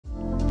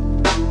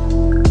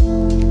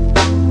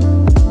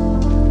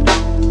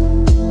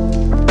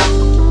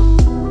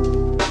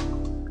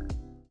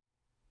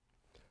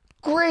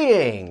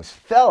Greetings,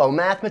 fellow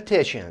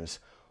mathematicians.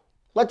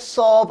 Let's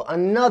solve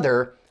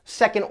another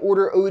second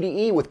order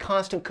ODE with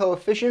constant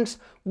coefficients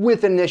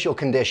with initial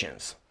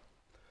conditions.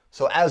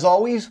 So as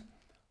always,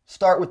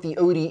 start with the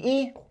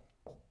ODE.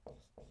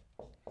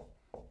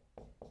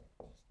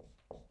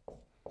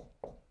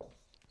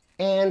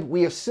 And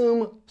we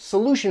assume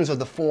solutions of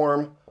the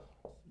form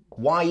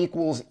y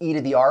equals e to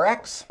the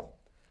rx.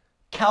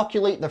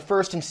 Calculate the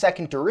first and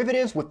second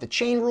derivatives with the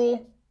chain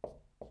rule,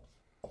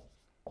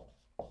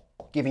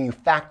 giving you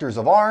factors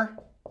of r.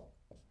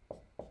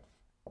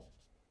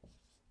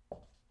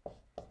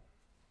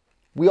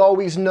 We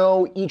always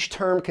know each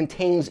term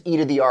contains e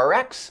to the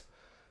rx,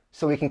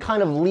 so we can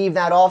kind of leave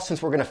that off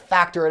since we're going to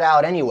factor it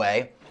out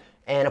anyway.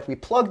 And if we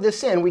plug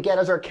this in, we get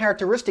as our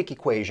characteristic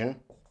equation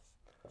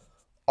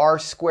r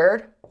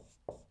squared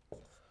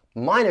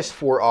minus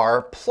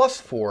 4r plus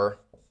 4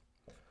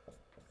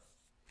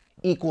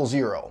 equals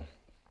 0.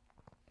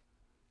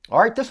 All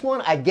right, this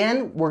one,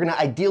 again, we're going to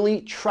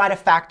ideally try to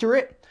factor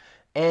it.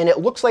 And it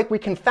looks like we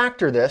can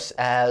factor this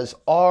as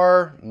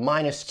r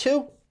minus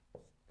 2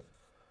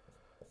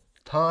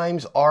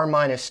 times r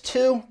minus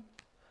 2.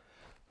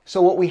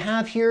 So what we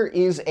have here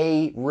is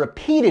a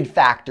repeated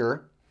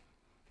factor.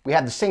 We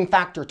have the same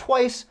factor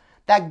twice.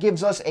 That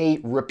gives us a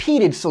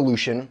repeated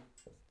solution.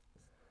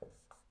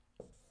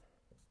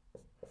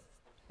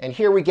 And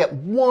here we get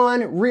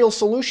one real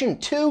solution,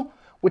 2,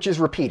 which is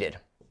repeated.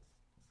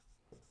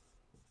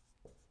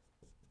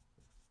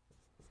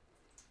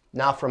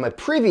 Now from a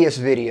previous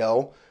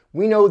video,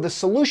 we know the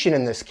solution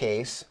in this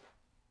case.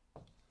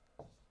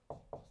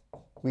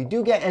 We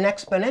do get an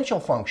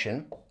exponential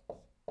function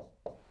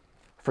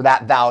for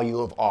that value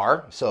of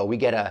r. So we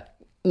get a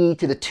e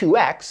to the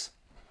 2x.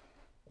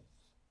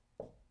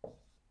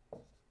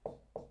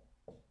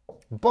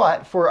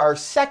 But for our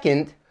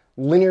second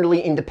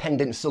linearly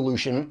independent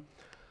solution,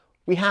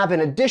 we have an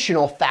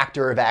additional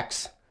factor of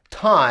x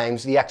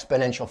times the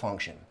exponential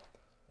function.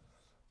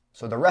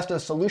 So the rest of the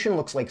solution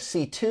looks like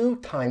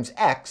c2 times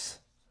x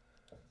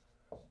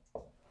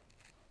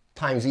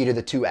times e to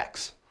the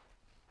 2x.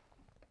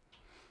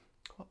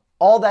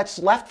 All that's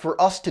left for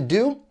us to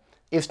do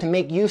is to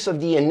make use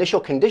of the initial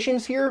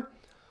conditions here.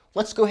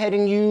 Let's go ahead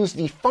and use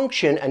the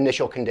function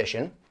initial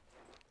condition.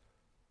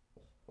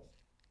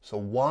 So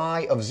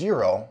y of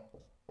 0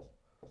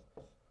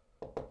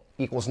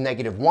 equals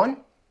 -1.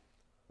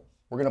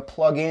 We're going to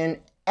plug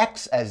in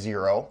x as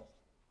 0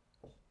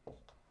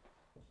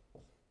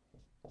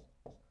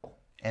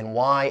 and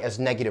y as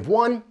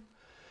 -1.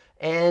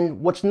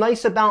 And what's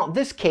nice about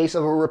this case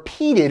of a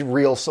repeated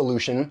real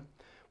solution,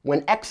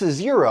 when x is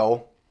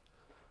 0,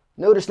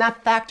 notice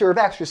that factor of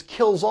x just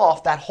kills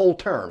off that whole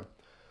term.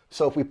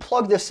 So if we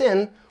plug this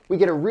in, we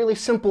get a really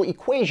simple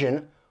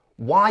equation.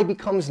 Y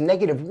becomes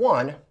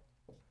 -1.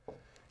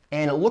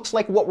 And it looks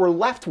like what we're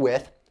left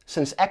with,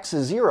 since x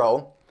is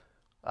 0,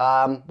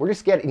 we're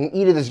just getting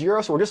e to the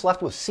 0, so we're just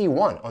left with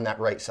c1 on that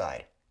right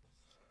side.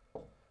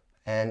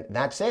 And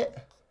that's it.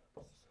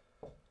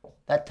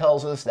 That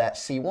tells us that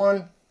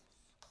c1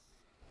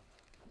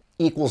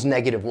 equals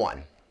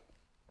 -1.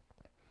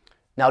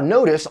 Now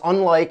notice,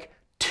 unlike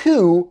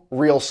two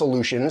real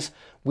solutions,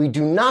 we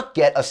do not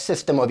get a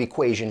system of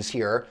equations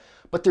here,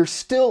 but there's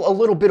still a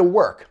little bit of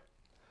work.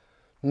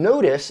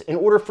 Notice, in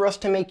order for us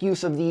to make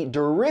use of the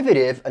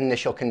derivative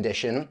initial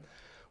condition,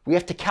 we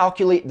have to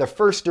calculate the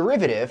first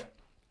derivative.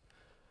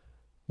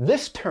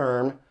 This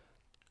term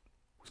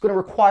is going to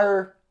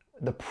require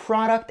the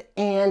product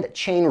and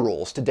chain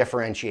rules to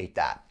differentiate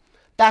that.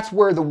 That's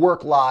where the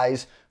work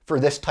lies for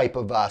this type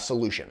of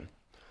solution.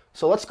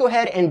 So let's go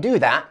ahead and do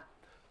that.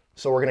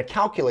 So we're going to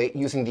calculate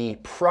using the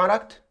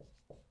product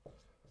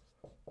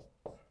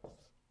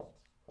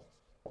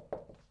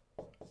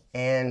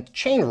and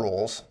chain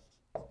rules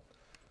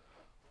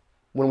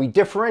when we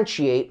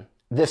differentiate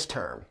this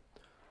term.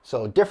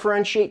 So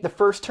differentiate the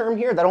first term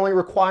here. That only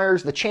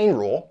requires the chain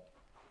rule.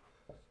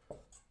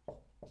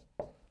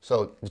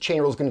 So the chain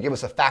rule is going to give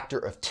us a factor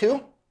of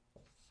 2.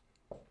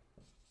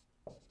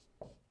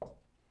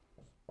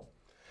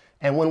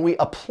 And when we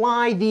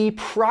apply the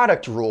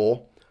product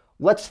rule,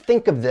 let's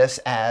think of this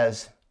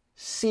as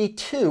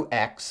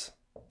c2x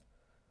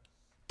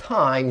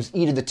times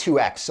e to the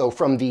 2x. So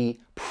from the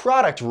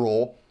product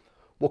rule,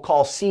 we'll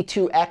call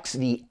c2x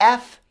the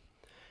f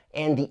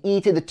and the e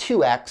to the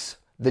 2x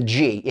the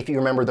g, if you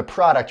remember the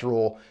product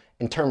rule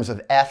in terms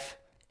of f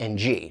and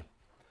g.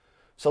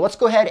 So let's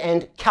go ahead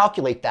and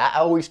calculate that.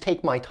 I always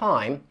take my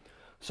time.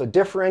 So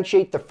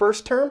differentiate the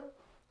first term.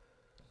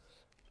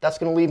 That's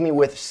going to leave me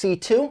with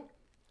c2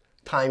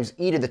 times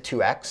e to the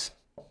 2x.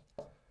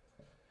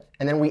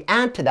 And then we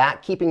add to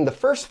that, keeping the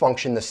first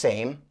function the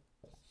same.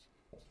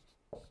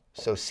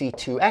 So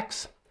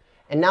c2x.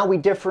 And now we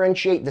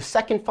differentiate the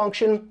second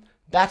function.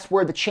 That's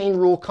where the chain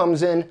rule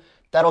comes in.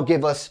 That'll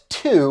give us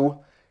 2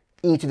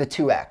 e to the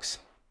 2x.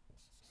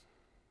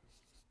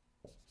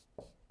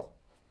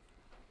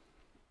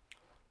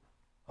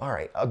 All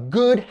right, a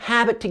good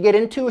habit to get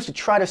into is to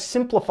try to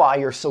simplify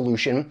your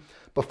solution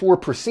before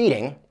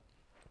proceeding.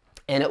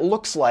 And it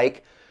looks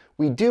like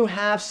we do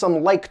have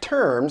some like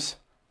terms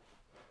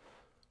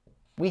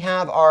we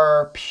have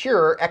our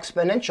pure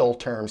exponential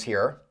terms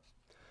here.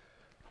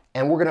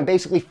 And we're going to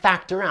basically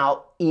factor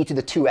out e to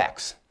the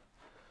 2x.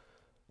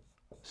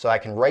 So I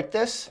can write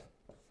this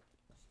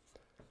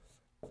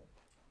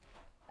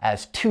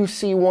as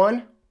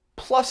 2c1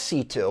 plus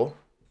c2.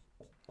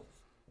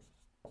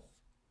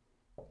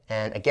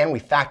 And again, we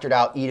factored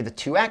out e to the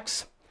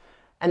 2x.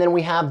 And then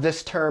we have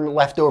this term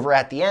left over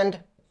at the end,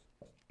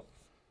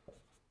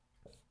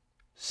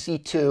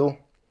 c2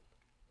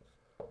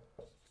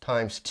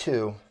 times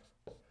 2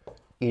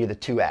 e to the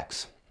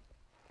 2x.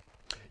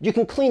 You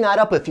can clean that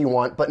up if you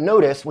want, but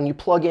notice when you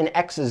plug in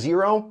x as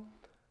 0,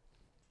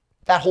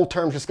 that whole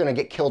term's just going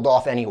to get killed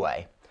off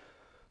anyway.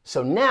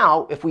 So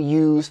now, if we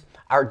use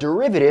our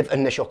derivative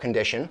initial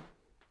condition,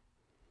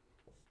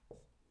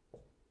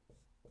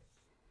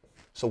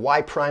 so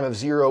y prime of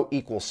 0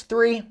 equals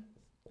 3,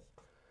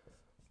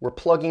 we're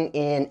plugging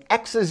in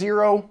x as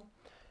 0,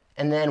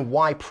 and then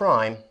y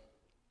prime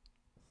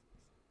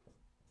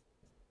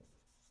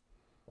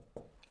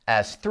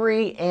as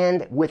 3,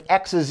 and with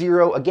x as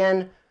 0,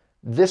 again,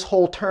 this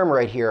whole term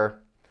right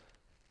here,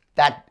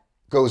 that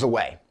goes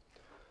away.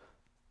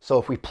 So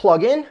if we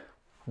plug in,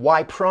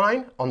 y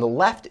prime on the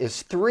left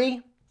is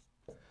 3,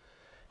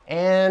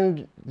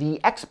 and the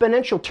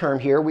exponential term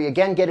here, we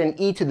again get an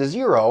e to the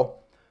 0,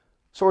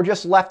 so we're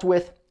just left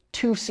with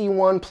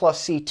 2c1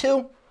 plus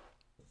c2.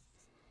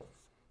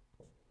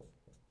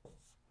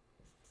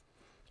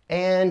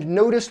 And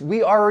notice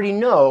we already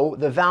know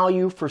the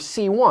value for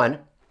c1,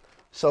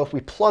 so if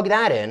we plug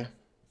that in,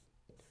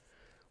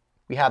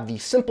 we have the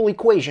simple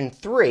equation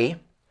 3,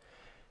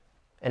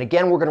 and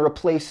again we're going to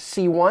replace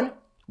c1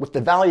 with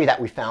the value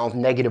that we found,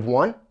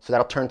 -1, so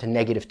that'll turn to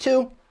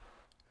 -2,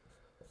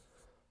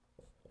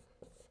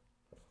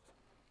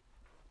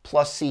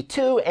 plus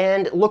c2,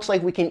 and it looks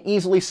like we can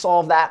easily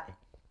solve that.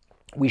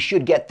 We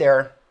should get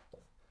there.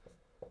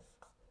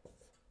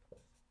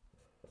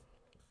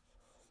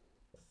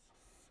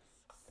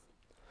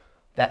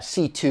 That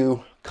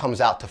c2 comes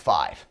out to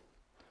 5.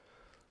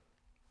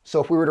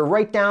 So if we were to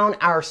write down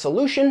our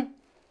solution,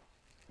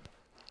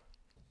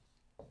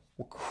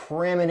 we'll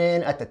cram it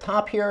in at the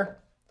top here.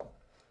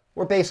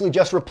 We're basically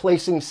just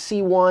replacing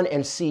c1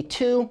 and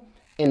c2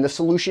 in the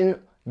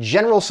solution,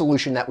 general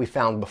solution that we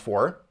found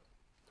before.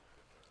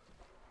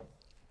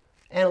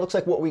 And it looks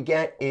like what we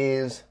get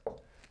is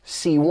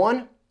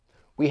c1.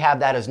 We have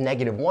that as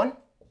 -1.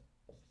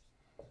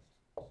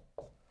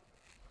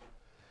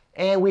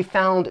 And we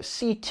found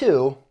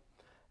c2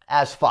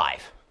 as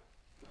 5.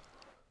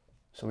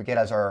 So we get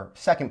as our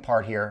second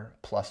part here,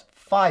 plus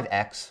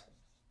 5x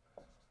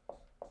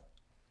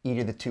e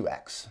to the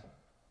 2x.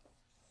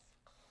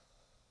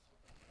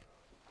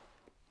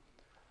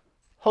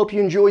 Hope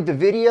you enjoyed the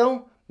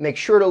video. Make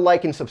sure to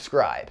like and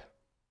subscribe.